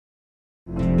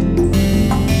Hello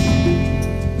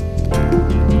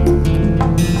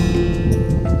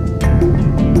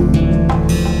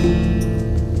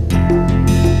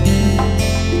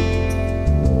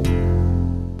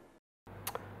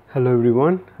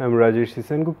everyone, I'm Rajesh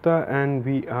Sengupta and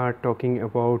we are talking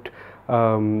about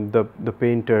the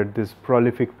painter, this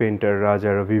prolific painter Raja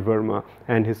Ravi Verma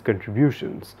and his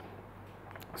contributions.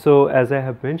 So as I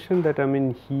have mentioned that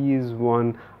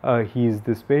he is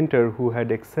this painter who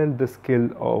had excelled the skill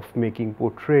of making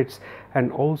portraits and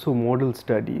also model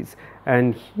studies,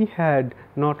 and he had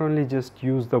not only just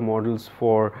used the models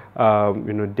for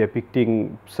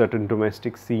depicting certain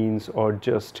domestic scenes or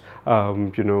just for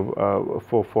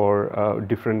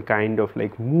different kind of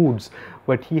like moods,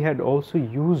 but he had also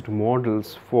used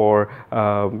models for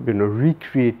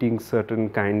recreating certain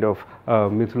kind of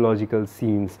mythological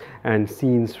scenes and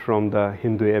scenes from the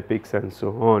Hindu epics and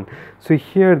so on. So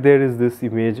here there is this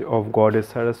image of goddess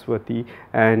Saraswati,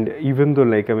 and even though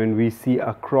we see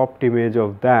a cropped image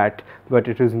of that, but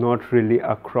it is not really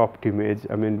a cropped image.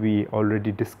 We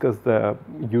already discussed the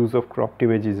use of cropped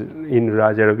images in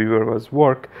Raja Ravi Verma's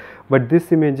work, but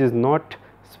this image is not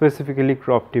specifically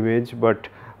cropped image, but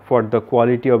for the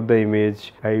quality of the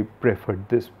image I preferred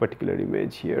this particular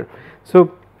image here.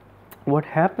 So what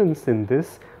happens in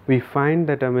this, we find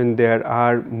that there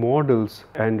are models,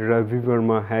 and Ravi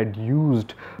Verma had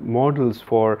used models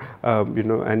for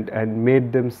and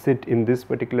made them sit in this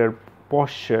particular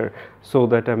posture so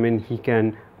that he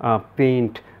can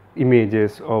paint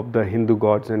images of the Hindu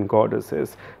gods and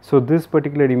goddesses. So this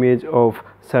particular image of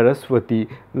Saraswati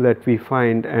that we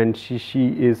find, and she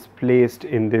is placed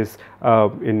in this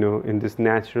in this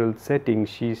natural setting.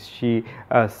 She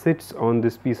sits on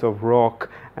this piece of rock,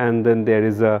 and then there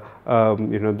is a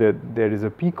there is a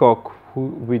peacock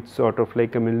which sort of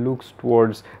looks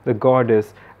towards the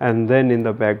goddess, and then in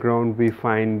the background we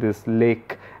find this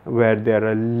lake where there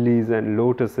are lilies and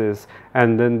lotuses,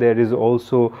 and then there is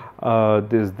also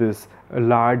this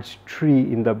large tree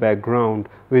in the background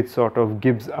which sort of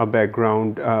gives a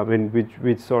background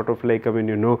which sort of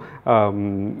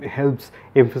helps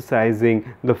emphasizing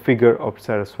the figure of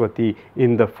Saraswati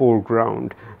in the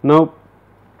foreground. Now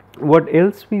what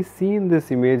else we see in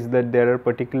this image, that there are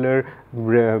particular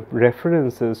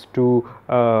references to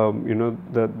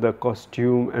the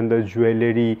costume and the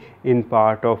jewelry in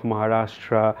part of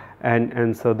Maharashtra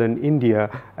and southern India,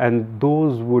 and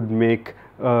those would make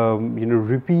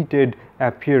repeated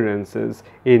appearances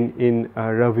in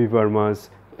Ravi Verma's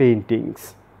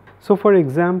paintings. So for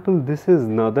example, this is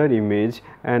another image,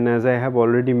 and as I have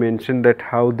already mentioned that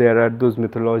how there are those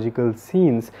mythological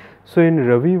scenes. So in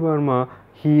Ravi Verma,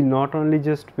 he not only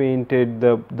just painted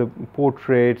the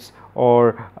portraits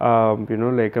or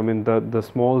the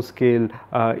small scale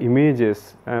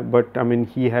images, but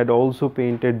he had also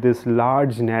painted this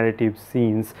large narrative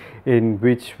scenes in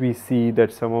which we see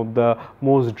that some of the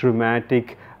most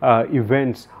dramatic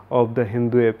events of the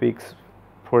Hindu epics,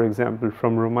 for example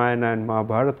from Ramayana and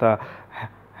Mahabharata,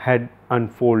 had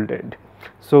unfolded.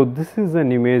 So this is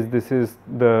an image, this is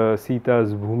the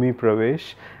Sita's Bhumi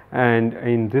Pravesh, and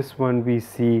in this one we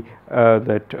see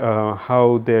that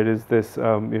how there is this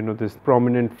this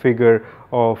prominent figure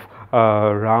of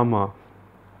Rama,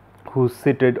 who's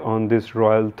seated on this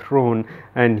royal throne,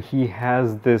 and he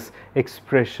has this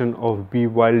expression of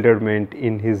bewilderment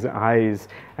in his eyes,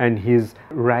 and his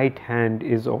right hand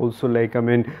is also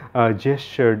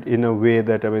gestured in a way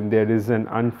that there is an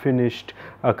unfinished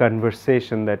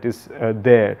conversation that is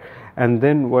there. And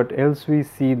then what else we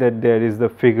see, that there is the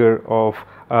figure of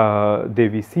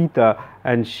Devi Sita,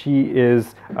 and she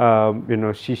is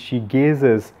she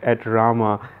gazes at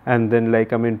Rama, and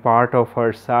then part of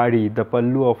her sari, the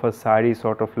pallu of her sari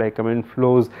sort of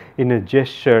flows in a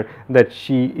gesture that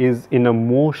she is in a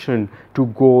motion to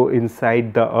go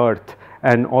inside the earth.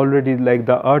 And already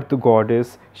the earth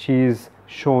goddess, she is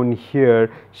shown here,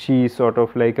 she sort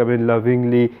of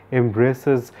lovingly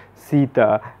embraces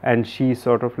Sita, and she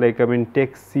sort of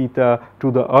takes Sita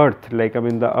to the earth,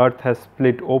 the earth has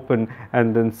split open,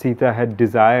 and then Sita had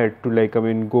desired to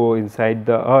go inside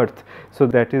the earth. So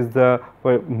that is the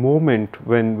moment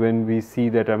when we see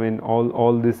that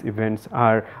all these events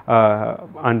are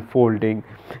unfolding.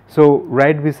 So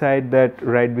right beside that,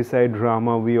 right beside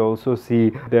Rama, we also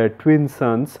see their twin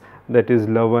sons, that is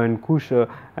Lava and Kusha,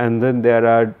 and then there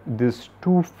are these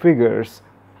two figures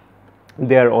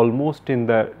they are almost in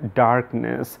the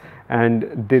darkness, and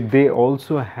they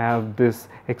also have this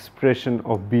expression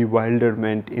of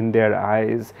bewilderment in their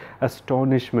eyes,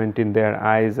 astonishment in their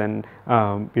eyes, and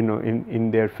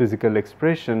in their physical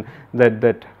expression,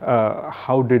 that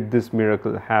how did this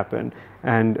miracle happen.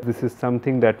 And this is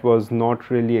something that was not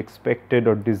really expected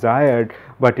or desired,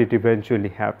 but it eventually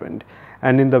happened.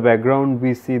 And in the background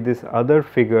we see this other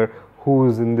figure who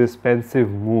is in this pensive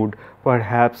mood,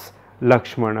 perhaps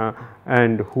Lakshmana,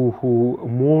 and who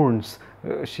mourns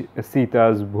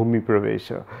Sita's Bhumi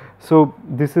Pravesha. So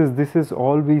this is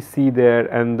all we see there.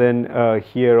 And then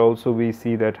here also we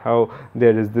see that how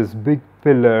there is this big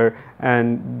pillar,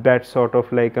 and that sort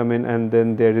of like, and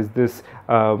then there is this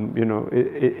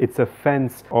it's a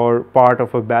fence or part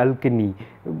of a balcony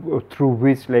through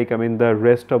which, like, the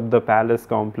rest of the palace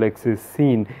complex is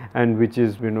seen, and which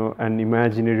is an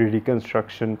imaginary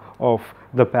reconstruction of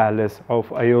the palace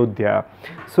of Ayodhya.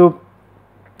 So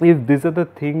if these are the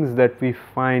things that we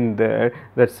find there,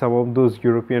 that some of those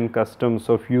European customs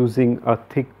of using a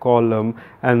thick column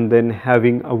and then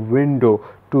having a window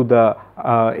to the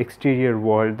exterior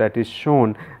world that is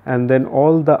shown, and then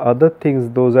all the other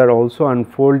things, those are also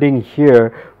unfolding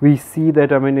here. We see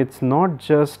that it's not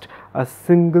just a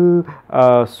single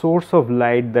source of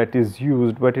light that is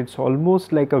used, but it's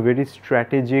almost like a very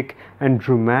strategic and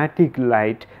dramatic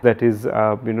light that is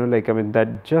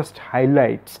that just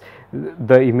highlights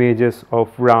the images of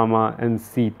Rama and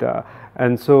Sita.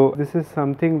 And so this is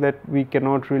something that we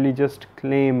cannot really just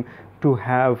claim to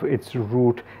have its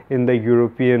root in the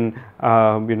European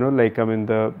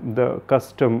the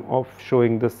custom of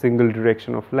showing the single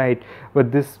direction of light,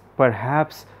 but this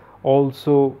perhaps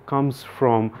also comes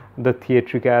from the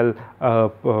theatrical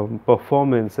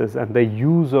performances and the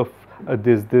use of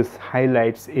this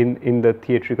highlights in the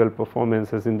theatrical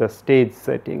performances in the stage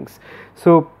settings.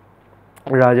 So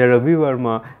Raja Ravi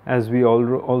Verma, as we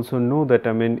also know that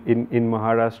in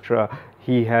Maharashtra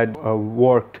he had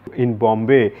worked in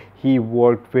Bombay. He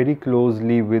worked very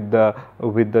closely with the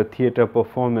theatre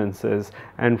performances,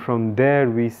 and from there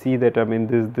we see that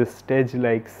this stage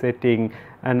like setting,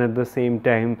 and at the same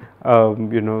time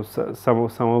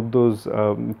some of those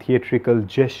theatrical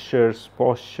gestures,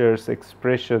 postures,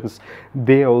 expressions,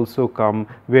 they also come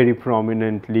very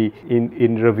prominently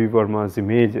in Ravi Verma's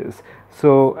images.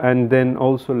 So, and then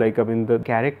also the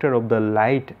character of the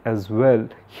light as well.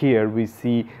 Here we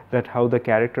see that how the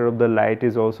character of the light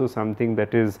is also something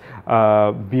that is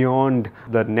beyond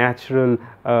the natural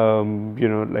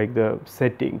the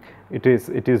setting. It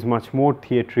is much more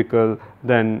theatrical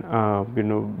than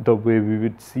the way we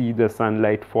would see the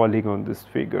sunlight falling on these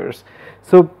figures.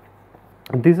 So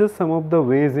these are some of the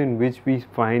ways in which we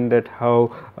find that how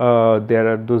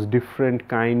there are those different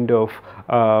kind of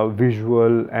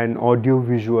visual and audio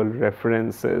visual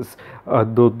references,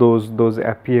 those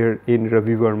appear in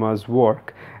Ravi Verma's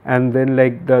work. And then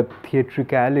like the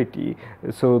theatricality,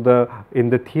 so in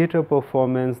the theater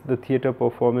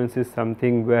performance is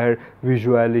something where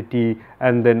visuality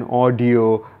and then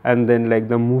audio and then like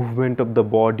the movement of the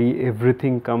body,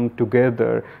 everything come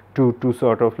together to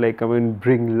sort of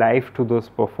bring life to those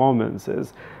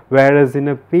performances. Whereas in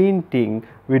a painting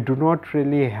we do not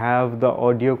really have the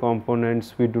audio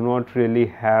components, we do not really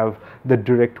have the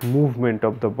direct movement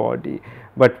of the body.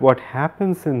 But what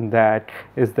happens in that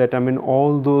is that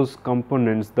all those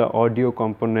components, the audio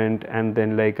component and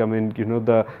then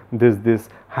this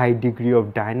high degree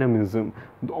of dynamism,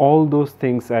 all those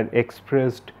things are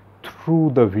expressed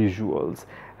through the visuals.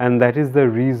 And that is the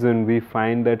reason we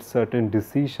find that certain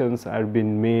decisions are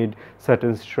being made,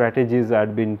 certain strategies are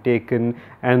being taken,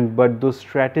 but those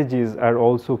strategies are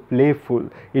also playful.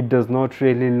 It does not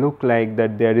really look like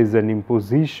that there is an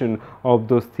imposition of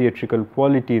those theatrical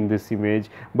quality in this image,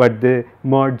 but they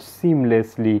merge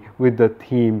seamlessly with the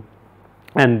theme,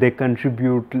 and they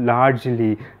contribute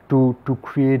largely to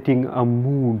creating a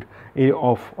mood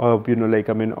of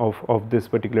this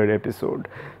particular episode.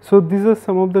 So these are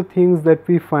some of the things that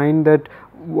we find that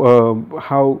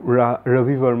how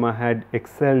Ravi Verma had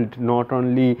excelled, not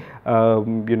only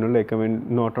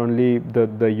not only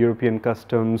the European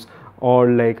customs or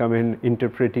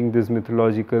interpreting this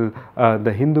mythological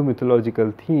the Hindu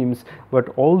mythological themes, but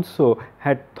also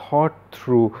had thought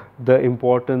through the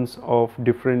importance of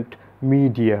different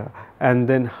media and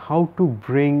then how to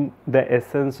bring the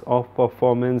essence of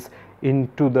performance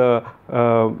into the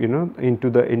into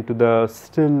the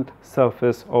still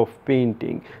surface of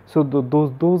painting. So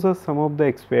those are some of the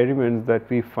experiments that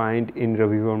we find in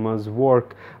Ravi Verma's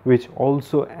work, which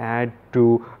also add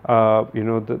to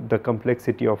the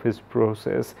complexity of his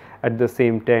process, at the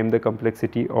same time the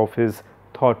complexity of his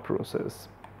thought process.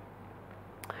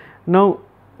 Now,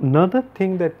 another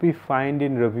thing that we find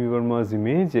in Ravi Verma's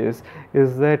images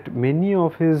is that many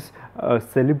of his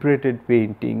celebrated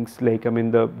paintings, like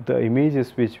the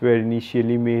images which were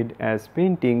initially made as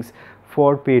paintings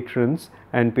for patrons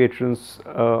and patrons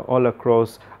all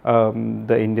across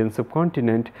the Indian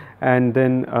subcontinent, and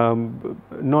then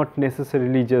not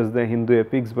necessarily just the Hindu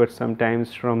epics, but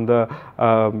sometimes from the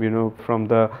from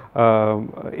the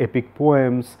epic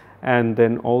poems, and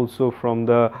then also from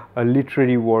the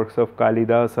literary works of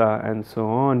Kalidasa and so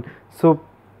on. So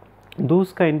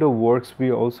those kind of works,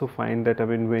 we also find that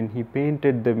when he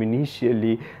painted them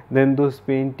initially, then those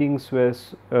paintings were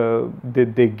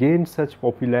they gained such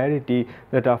popularity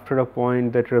that after a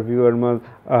point that Ravi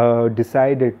Verma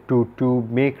decided to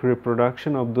make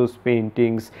reproduction of those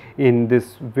paintings in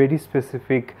this very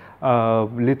specific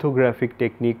lithographic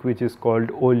technique which is called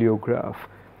oleograph.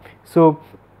 So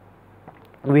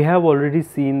we have already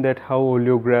seen that how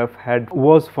oleograph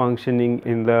was functioning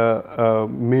in the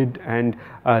mid and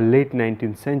late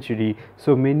 19th century.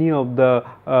 So many of the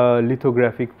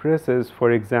lithographic presses,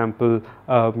 for example,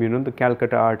 the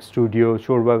Calcutta Art Studio,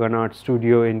 Chorbagan Art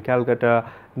Studio in Calcutta,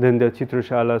 then the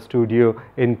Chitrashala Studio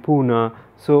in Pune.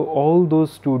 So all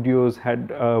those studios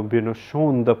had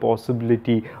shown the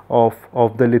possibility of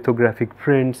the lithographic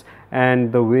prints,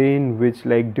 and the way in which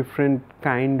like different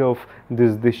kind of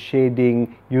this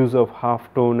shading, use of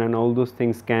half tone and all those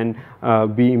things can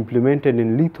be implemented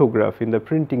in lithograph, in the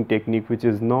printing technique, which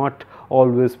is not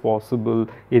always possible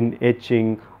in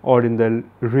etching or in the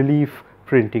relief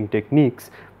printing techniques.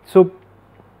 So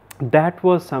that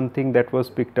was something that was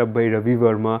picked up by Ravi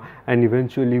Verma, and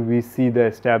eventually we see the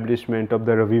establishment of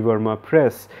the Ravi Verma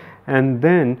press. And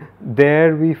then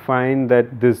there we find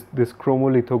that this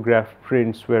chromolithograph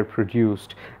prints were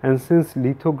produced, and since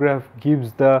lithograph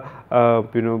gives the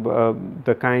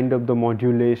the kind of the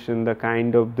modulation, the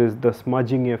kind of the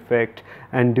smudging effect,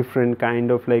 and different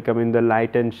kind of like the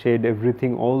light and shade,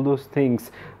 everything, all those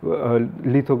things,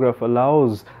 lithograph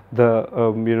allows the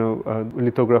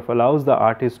lithograph allows the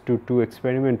artist to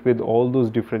experiment with all those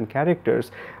different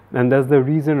characters. And that's the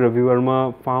reason Ravi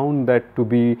Verma found that to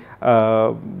be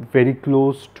very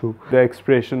close to the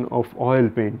expression of oil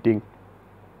painting.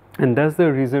 And that's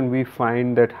the reason we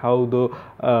find that how the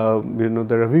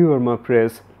the Ravi Verma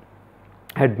press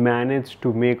had managed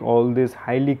to make all these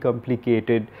highly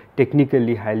complicated,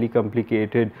 technically highly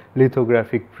complicated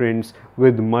lithographic prints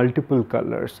with multiple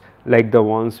colors like the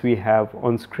ones we have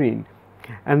on screen.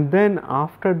 And then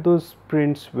after those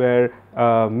prints were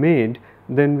made,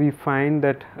 then we find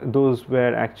that those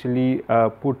were actually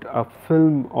put a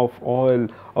film of oil,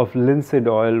 of linseed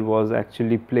oil, was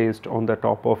actually placed on the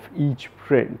top of each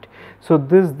print. So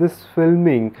this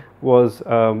filming was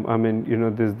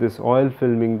this oil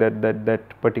filming,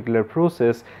 that particular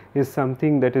process is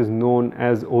something that is known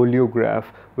as oleograph,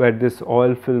 where this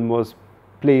oil film was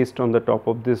placed on the top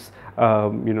of this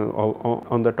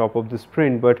on the top of this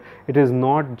print. But it is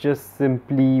not just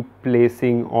simply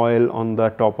placing oil on the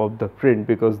top of the print,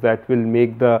 because that will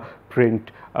make the print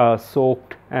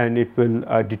soaked and it will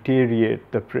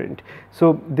deteriorate the print.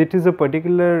 So that is a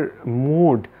particular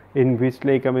mode in which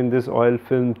like this oil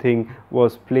film thing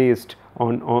was placed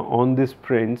on these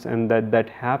prints, and that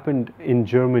happened in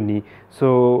Germany.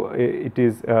 So it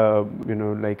is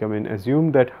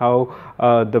assumed that how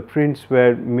the prints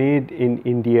were made in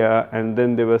India, and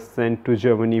then they were sent to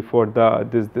Germany for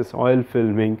this oil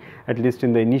filming, at least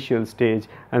in the initial stage,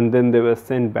 and then they were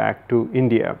sent back to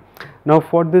India. Now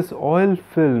for this oil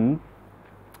film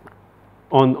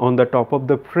on the top of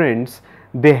the prints,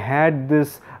 they had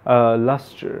this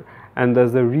luster, and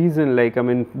that's the reason like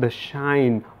the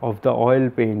shine of the oil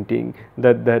painting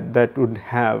that would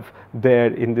have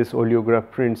there in this oleograph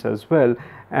prints as well.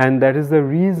 And that is the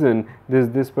reason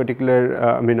this particular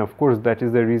of course that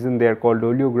is the reason they are called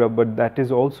oleograph, but that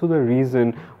is also the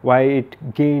reason why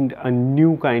it gained a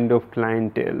new kind of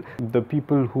clientele. The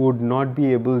people who would not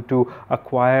be able to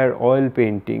acquire oil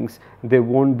paintings, they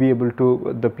won't be able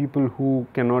to, the people who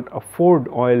cannot afford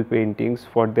oil paintings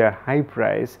for their high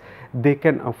price, they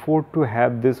can afford to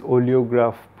have this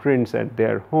oleograph prints at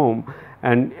their home,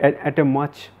 and at a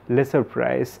much lesser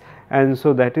price. And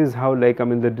so that is how like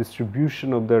the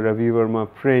distribution of the Ravi Verma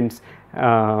prints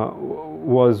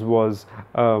was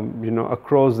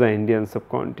across the Indian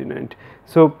subcontinent.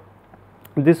 So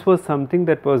this was something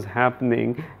that was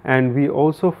happening. And we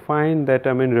also find that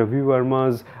Ravi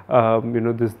Verma's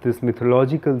this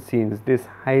mythological scenes, this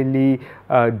highly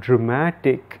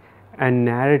dramatic and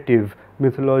narrative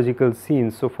mythological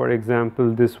scenes. So for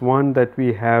example, this one that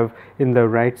we have in the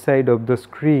right side of the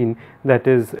screen, that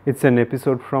is, it's an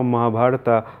episode from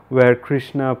Mahabharata where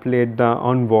Krishna played the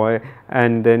envoy,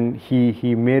 and then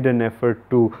he made an effort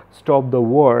to stop the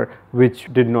war,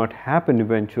 which did not happen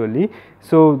eventually.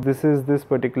 So this is this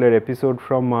particular episode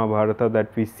from Mahabharata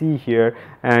that we see here,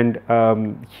 and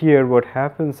here what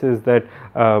happens is that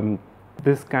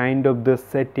this kind of the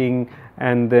setting,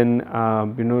 and then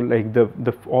like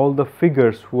the all the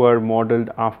figures who are modeled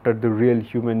after the real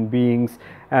human beings,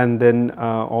 and then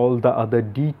all the other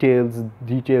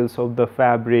details of the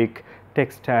fabric,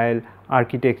 textile,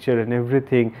 architecture and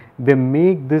everything, they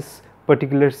make this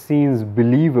particular scenes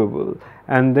believable.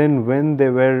 And then when they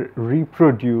were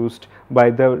reproduced by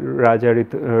the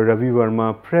Ravi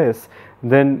Varma press,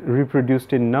 then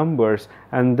reproduced in numbers,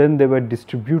 and then they were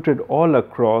distributed all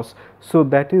across. So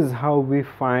that is how we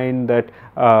find that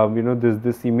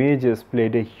this images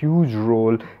played a huge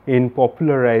role in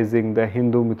popularizing the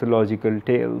Hindu mythological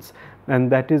tales.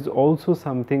 And that is also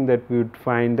something that we would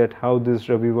find, that how this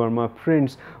Ravi Varma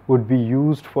prints would be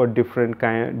used for different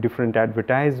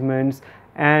advertisements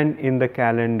and in the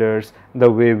calendars,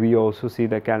 the way we also see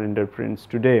the calendar prints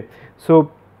today. So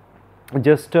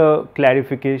just a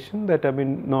clarification that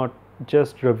not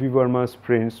just Ravi Varma's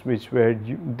prints which were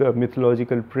the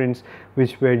mythological prints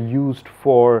which were used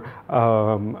for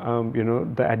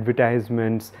the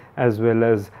advertisements as well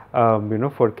as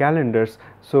for calendars.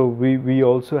 So we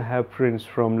also have prints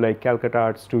from like Calcutta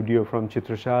Art Studio, from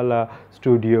Chitrashala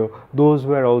Studio. Those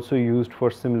were also used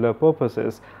for similar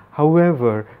purposes.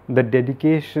 However, the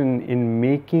dedication in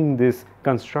making this,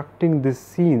 constructing these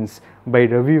scenes by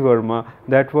Ravi Varma,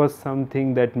 that was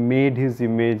something that made his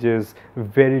images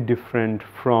very different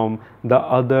from the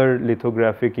other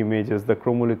lithographic images, the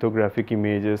chromolithographic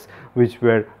images which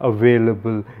were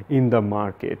available in the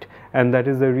market. And that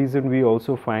is the reason we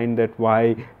also find that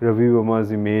why Ravi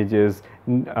Varma's images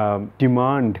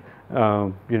demand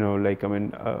a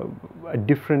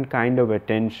different kind of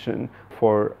attention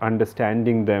for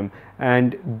understanding them,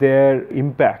 and their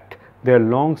impact, their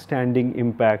long-standing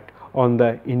impact on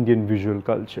the Indian visual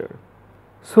culture.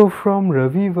 So from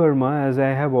Ravi Varma, as I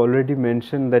have already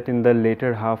mentioned, that in the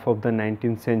later half of the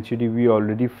 19th century we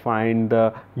already find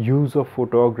the use of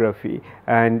photography,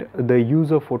 and the use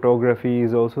of photography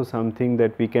is also something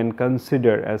that we can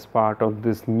consider as part of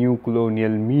this new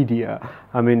colonial media.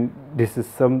 This is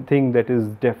something that is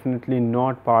definitely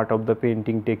not part of the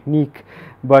painting technique,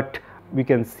 but we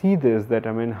can see this, that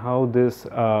how this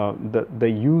the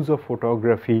use of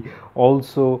photography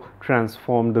also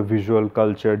transformed the visual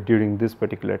culture during this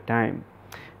particular time.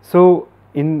 So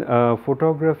in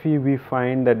photography we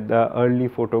find that the early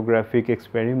photographic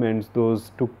experiments,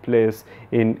 those took place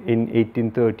in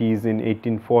 1830s, in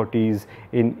 1840s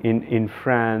in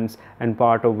France and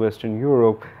part of Western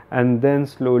Europe, and then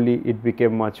slowly it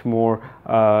became much more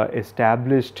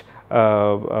established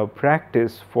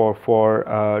practice for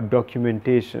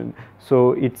documentation.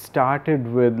 So it started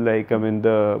with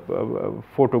the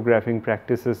photographing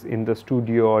practices in the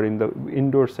studio or in the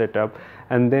indoor setup,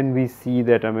 and then we see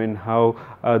that how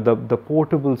the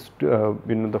portable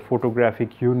the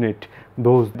photographic unit,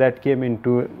 those that came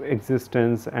into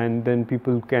existence, and then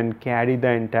people can carry the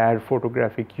entire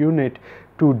photographic unit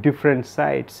to different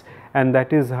sites, and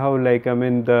that is how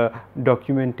the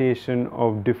documentation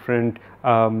of different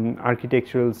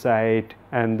architectural site,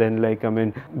 and then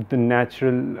the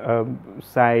natural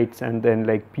sites, and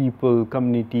then people,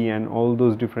 community and all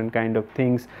those different kind of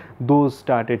things, those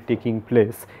started taking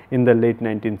place in the late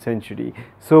 19th century.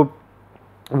 So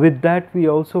with that we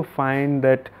also find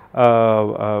that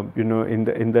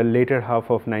in the later half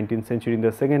of 19th century, in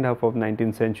the second half of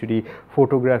 19th century,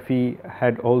 photography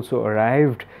had also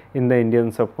arrived in the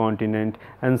Indian subcontinent,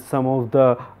 and some of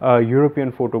the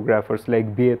European photographers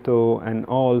like Beato and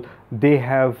all, they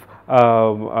have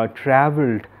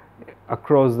traveled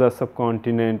across the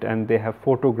subcontinent and they have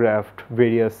photographed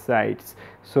various sites.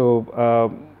 So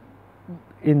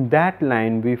in that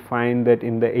line we find that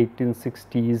in the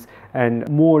 1860s and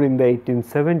more in the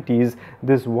 1870s,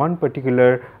 this one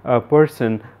particular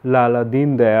person, Lala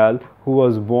Deen Dayal, who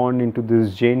was born into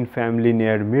this Jain family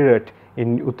near Meerut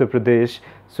in Uttar Pradesh.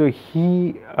 So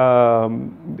he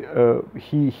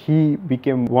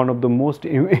became one of the most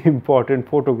important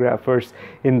photographers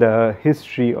in the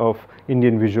history of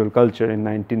Indian visual culture in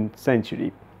 19th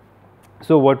century.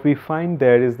 So what we find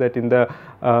there is that in the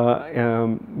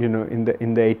in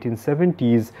the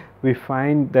 1870s, we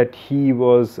find that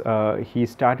he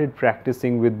started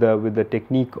practicing with the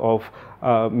technique of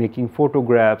making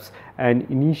photographs, and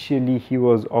initially he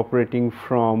was operating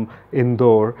from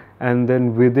Indore, and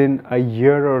then within a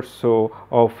year or so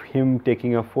of him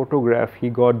taking a photograph, he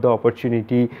got the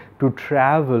opportunity to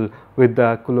travel with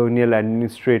the colonial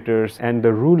administrators and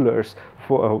the rulers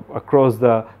across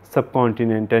the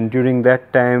subcontinent, and during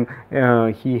that time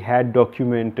he had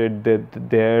documented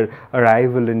their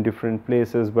arrival in different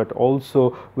places, but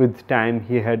also with time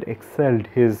he had excelled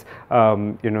his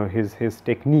his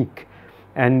technique.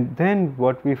 And then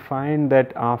what we find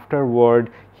that afterward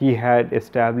he had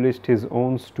established his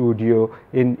own studio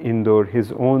in Indore,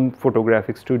 his own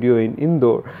photographic studio in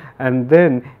Indore. And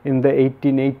then in the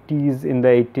 1880s, in the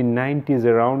 1890s,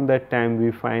 around that time,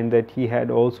 we find that he had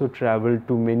also traveled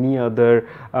to many other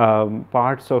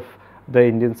parts of the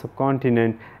Indian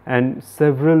subcontinent and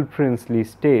several princely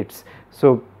states.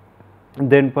 So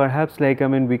then perhaps we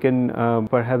can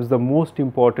perhaps the most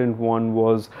important one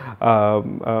was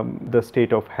the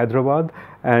state of Hyderabad.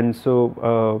 And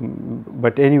so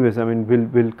but anyways,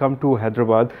 we'll come to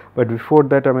Hyderabad, but before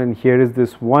that, here is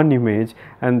this one image,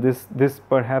 and this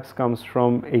perhaps comes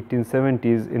from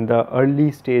 1870s, in the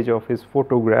early stage of his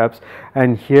photographs.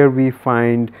 And here we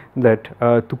find that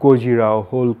Tukoji Rao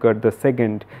Holkar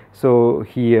II, so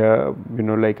he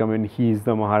he is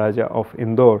the Maharaja of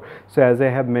Indore. So as I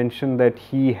have mentioned that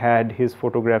he had his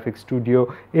photographic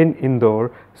studio in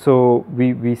Indore, so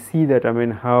we see that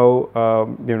how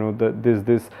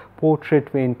this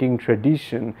portrait painting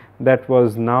tradition that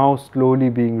was now slowly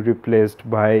being replaced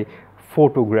by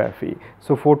photography.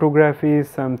 So photography is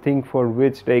something for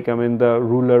which the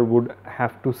ruler would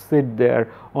have to sit there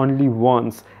only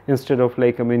once, instead of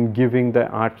giving the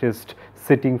artist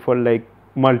sitting for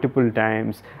multiple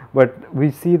times. But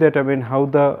we see that how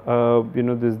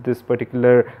the this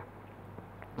particular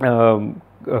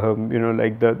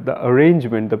the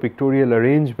arrangement, the pictorial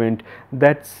arrangement,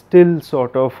 that still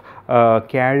sort of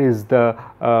carries the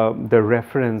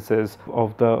references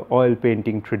of the oil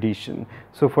painting tradition.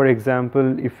 So for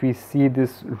example, if we see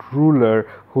this ruler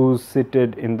who's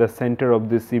seated in the center of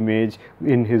this image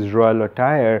in his royal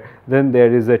attire, then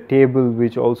there is a table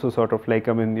which also sort of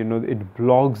it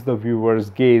blocks the viewer's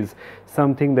gaze,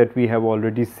 something that we have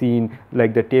already seen,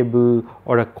 like the table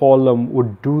or a column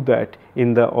would do that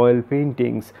in the oil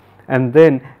paintings. And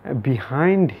then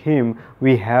behind him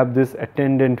we have this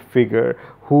attendant figure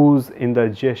who's in the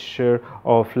gesture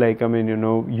of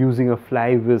using a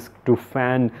fly whisk to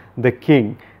fan the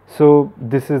king. So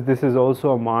this is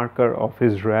also a marker of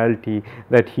his royalty,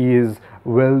 that he is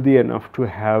wealthy enough to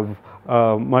have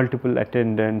multiple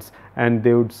attendants, and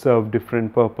they would serve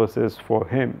different purposes for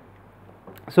him.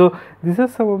 So these are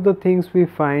some of the things we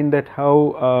find, that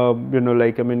how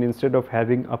instead of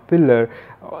having a pillar,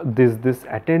 this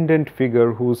attendant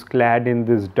figure who's clad in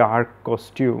this dark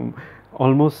costume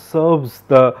almost serves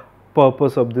the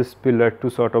purpose of this pillar to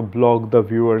sort of block the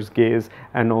viewer's gaze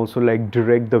and also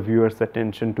direct the viewer's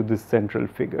attention to this central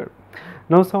figure.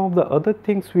 Now some of the other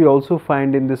things we also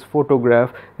find in this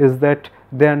photograph is that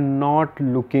they are not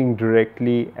looking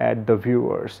directly at the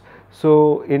viewers.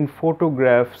 So in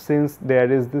photograph, since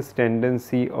there is this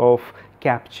tendency of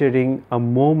capturing a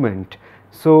moment,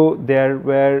 so there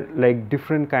were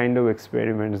different kind of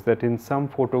experiments, that in some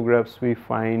photographs we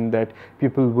find that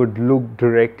people would look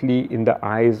directly in the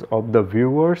eyes of the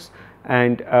viewers,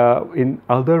 and in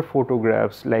other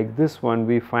photographs like this one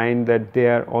we find that they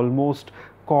are almost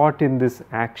caught in this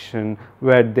action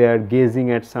where they are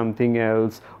gazing at something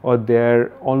else, or they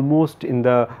are almost in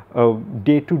the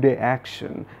day-to-day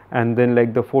action, and then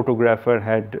the photographer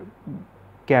had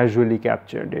casually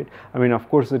captured it. Of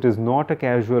course it is not a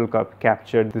casual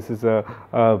capture, this is a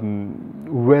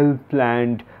well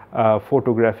planned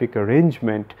photographic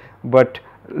arrangement, but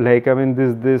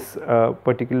this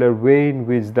particular way in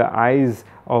which the eyes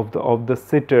of the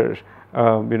sitter,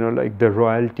 the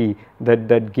royalty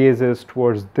that gazes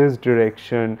towards this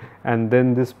direction, and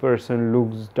then this person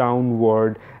looks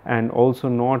downward, and also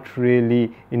not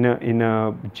really in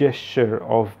a gesture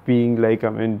of being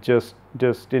just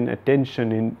in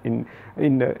attention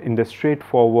in the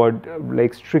straightforward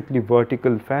strictly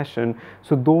vertical fashion.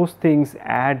 So those things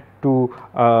add to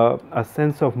a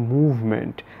sense of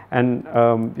movement, and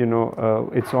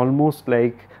it's almost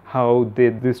like how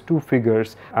these two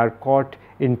figures are caught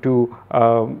into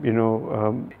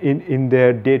in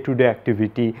their day-to-day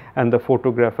activity, and the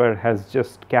photographer has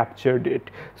just captured it.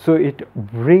 So it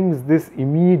brings this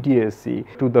immediacy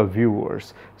to the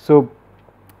viewers. So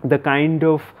the kind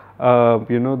of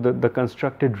the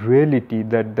constructed reality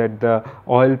that the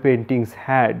oil paintings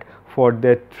had for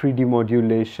their 3D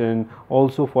modulation,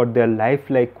 also for their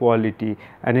lifelike quality.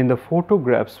 And in the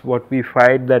photographs, what we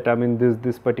find that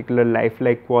this particular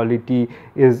lifelike quality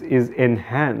is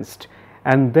enhanced,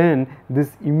 and then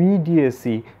this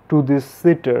immediacy to these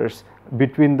sitters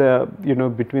between the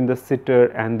between the sitter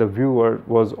and the viewer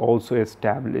was also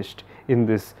established in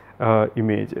these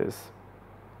images.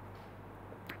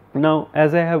 Now,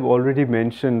 as I have already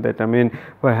mentioned that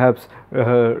perhaps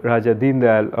Raja Deen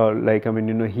Dayal, or like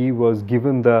he was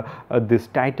given the this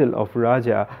title of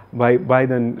Raja by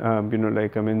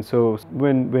the so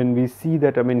when we see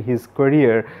that his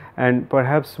career, and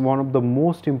perhaps one of the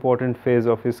most important phase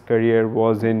of his career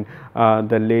was in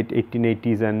the late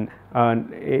 1880s and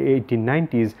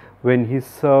 1890s, when he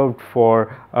served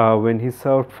for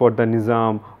the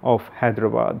Nizam of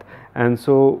Hyderabad. And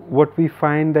so what we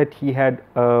find that he had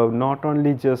not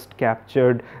only just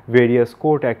captured various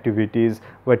court activities,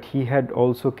 but he had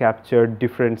also captured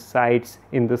different sites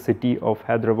in the city of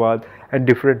Hyderabad and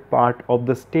different part of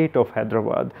the state of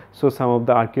Hyderabad. So some of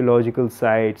the archaeological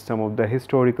sites, some of the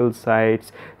historical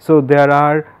sites. So there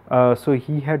are so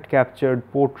he had captured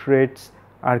portraits,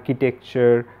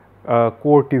 architecture,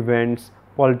 court events,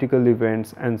 political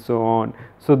events, and so on.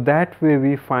 So that way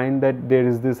we find that there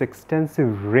is this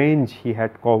extensive range he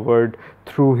had covered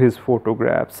through his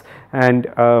photographs. And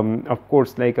of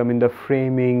course, like the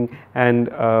framing and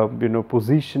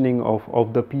positioning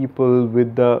of the people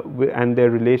with and their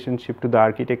relationship to the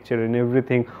architecture and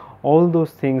everything, all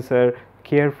those things are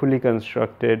carefully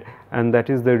constructed. And that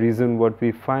is the reason what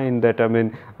we find that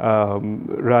Raja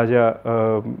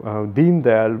Deen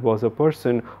Dayal was a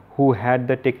person who had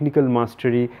the technical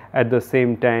mastery. At the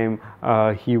same time,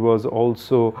 he was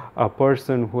also a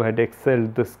person who had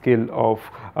excelled the skill of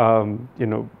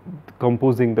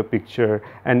composing the picture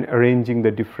and arranging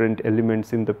the different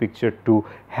elements in the picture to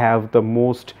have the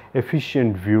most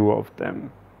efficient view of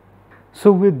them. So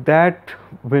with that,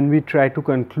 when we try to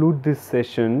conclude this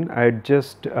session, I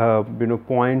just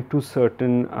point to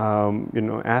certain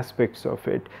aspects of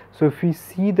it. So if we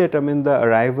see that the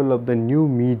arrival of the new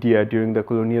media during the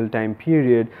colonial time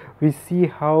period, we see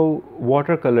how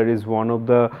watercolor is one of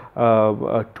the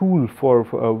tool for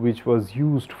which was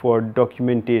used for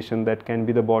documentation. That can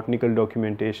be the botanical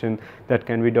documentation, that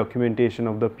can be documentation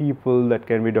of the people, that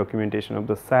can be documentation of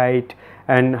the site,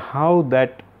 and how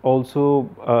that also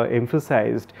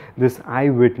emphasized this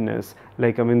eyewitness,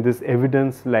 like this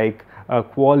evidence like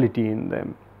quality in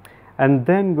them. And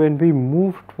then when we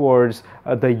move towards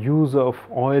the use of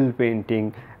oil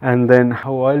painting, and then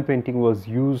how oil painting was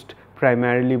used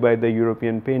primarily by the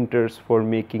European painters for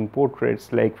making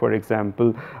portraits, like for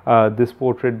example this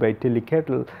portrait by Tilly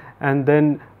Kettle, and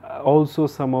then also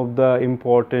some of the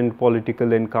important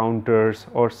political encounters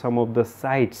or some of the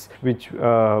sites which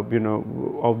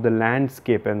of the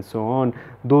landscape and so on,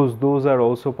 those are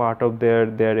also part of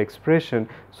their expression.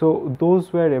 So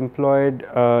those were employed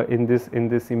in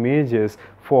this images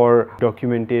for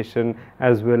documentation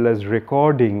as well as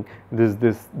recording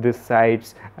this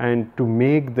sites and to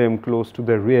make them close to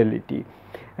the reality.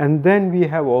 And then we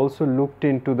have also looked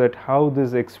into that how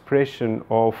this expression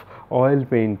of oil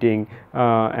painting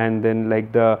and then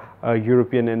like the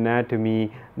European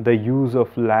anatomy, the use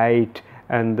of light,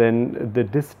 and then the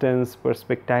distance,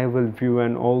 perspectival view,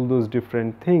 and all those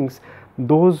different things,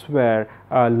 those were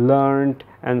learned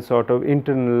and sort of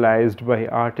internalized by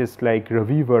artists like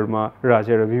Ravi Verma,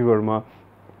 Raja Ravi Verma.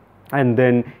 And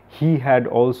then he had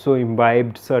also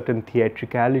imbibed certain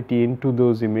theatricality into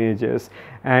those images,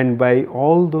 and by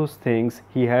all those things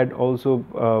he had also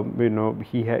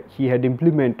he had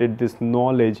implemented this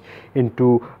knowledge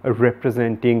into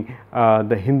representing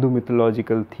the Hindu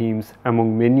mythological themes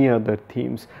among many other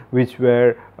themes which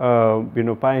were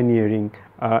pioneering,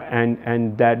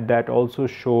 and that also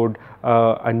showed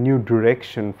a new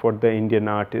direction for the Indian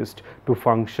artist to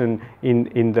function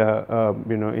in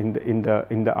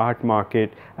the art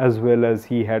market, as well as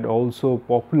he had also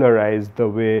popularized the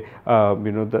way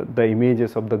the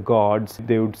images of the gods,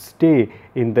 they would stay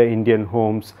in the Indian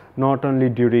homes not only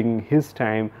during his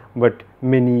time but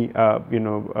many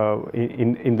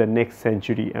in the next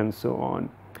century and so on.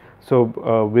 So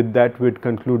with that we'd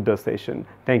conclude the session.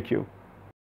 Thank you.